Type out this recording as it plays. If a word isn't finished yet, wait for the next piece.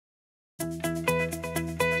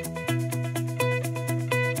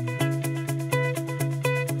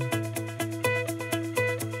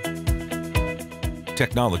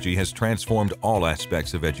technology has transformed all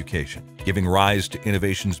aspects of education, giving rise to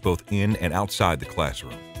innovations both in and outside the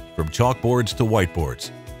classroom. From chalkboards to whiteboards,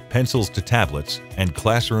 pencils to tablets, and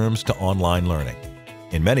classrooms to online learning.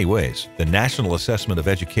 In many ways, the National Assessment of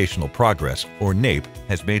Educational Progress, or NAEP,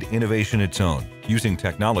 has made innovation its own, using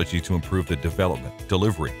technology to improve the development,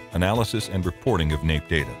 delivery, analysis, and reporting of NAEP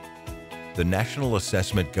data. The National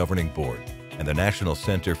Assessment Governing Board and the National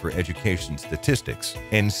Center for Education Statistics,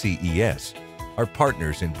 NCES, are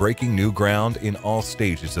partners in breaking new ground in all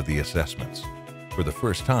stages of the assessments. For the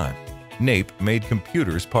first time, NAEP made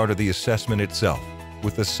computers part of the assessment itself,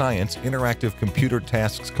 with the Science Interactive Computer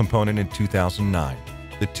Tasks component in 2009.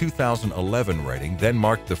 The 2011 rating then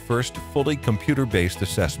marked the first fully computer-based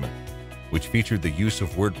assessment, which featured the use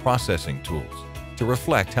of word processing tools to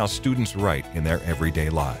reflect how students write in their everyday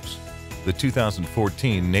lives. The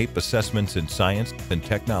 2014 NAEP assessments in science and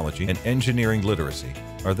technology and engineering literacy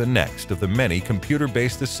are the next of the many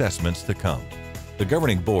computer-based assessments to come. The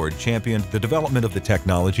governing board championed the development of the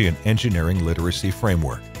technology and engineering literacy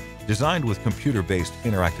framework, designed with computer-based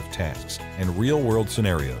interactive tasks and real-world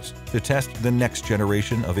scenarios to test the next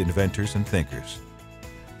generation of inventors and thinkers.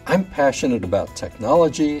 I'm passionate about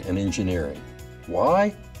technology and engineering.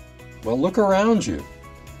 Why? Well, look around you.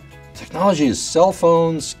 Technology is cell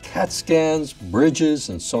phones, CAT scans, bridges,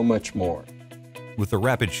 and so much more. With the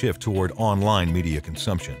rapid shift toward online media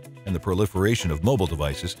consumption and the proliferation of mobile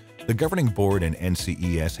devices, the governing board and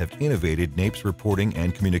NCES have innovated NAEP's reporting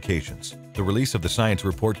and communications. The release of the Science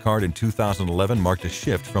Report Card in 2011 marked a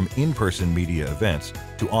shift from in-person media events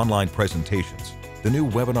to online presentations. The new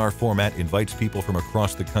webinar format invites people from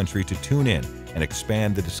across the country to tune in and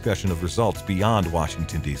expand the discussion of results beyond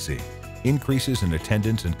Washington, D.C. Increases in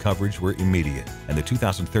attendance and coverage were immediate, and the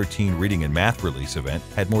 2013 Reading and Math Release event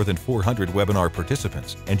had more than 400 webinar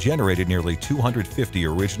participants and generated nearly 250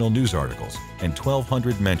 original news articles and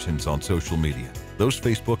 1,200 mentions on social media. Those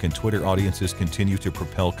Facebook and Twitter audiences continue to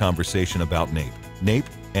propel conversation about NAEP. NAEP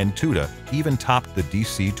and TUDA even topped the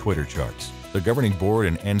DC Twitter charts. The governing board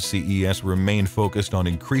and NCES remain focused on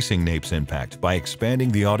increasing NAEP's impact by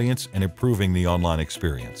expanding the audience and improving the online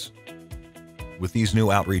experience. With these new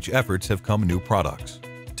outreach efforts have come new products.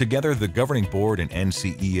 Together, the governing board and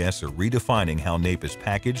NCES are redefining how NAEP is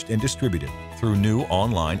packaged and distributed through new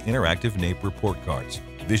online interactive NAEP report cards,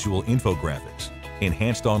 visual infographics,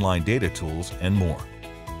 enhanced online data tools, and more.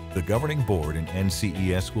 The governing board and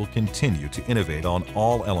NCES will continue to innovate on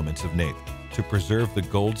all elements of NAEP to preserve the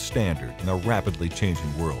gold standard in a rapidly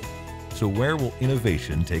changing world. So where will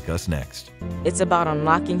innovation take us next? It's about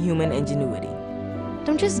unlocking human ingenuity.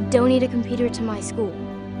 Don't just donate a computer to my school.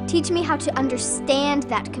 Teach me how to understand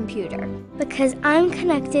that computer. Because I'm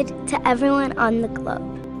connected to everyone on the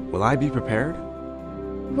globe. Will I be prepared?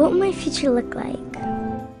 What will my future look like?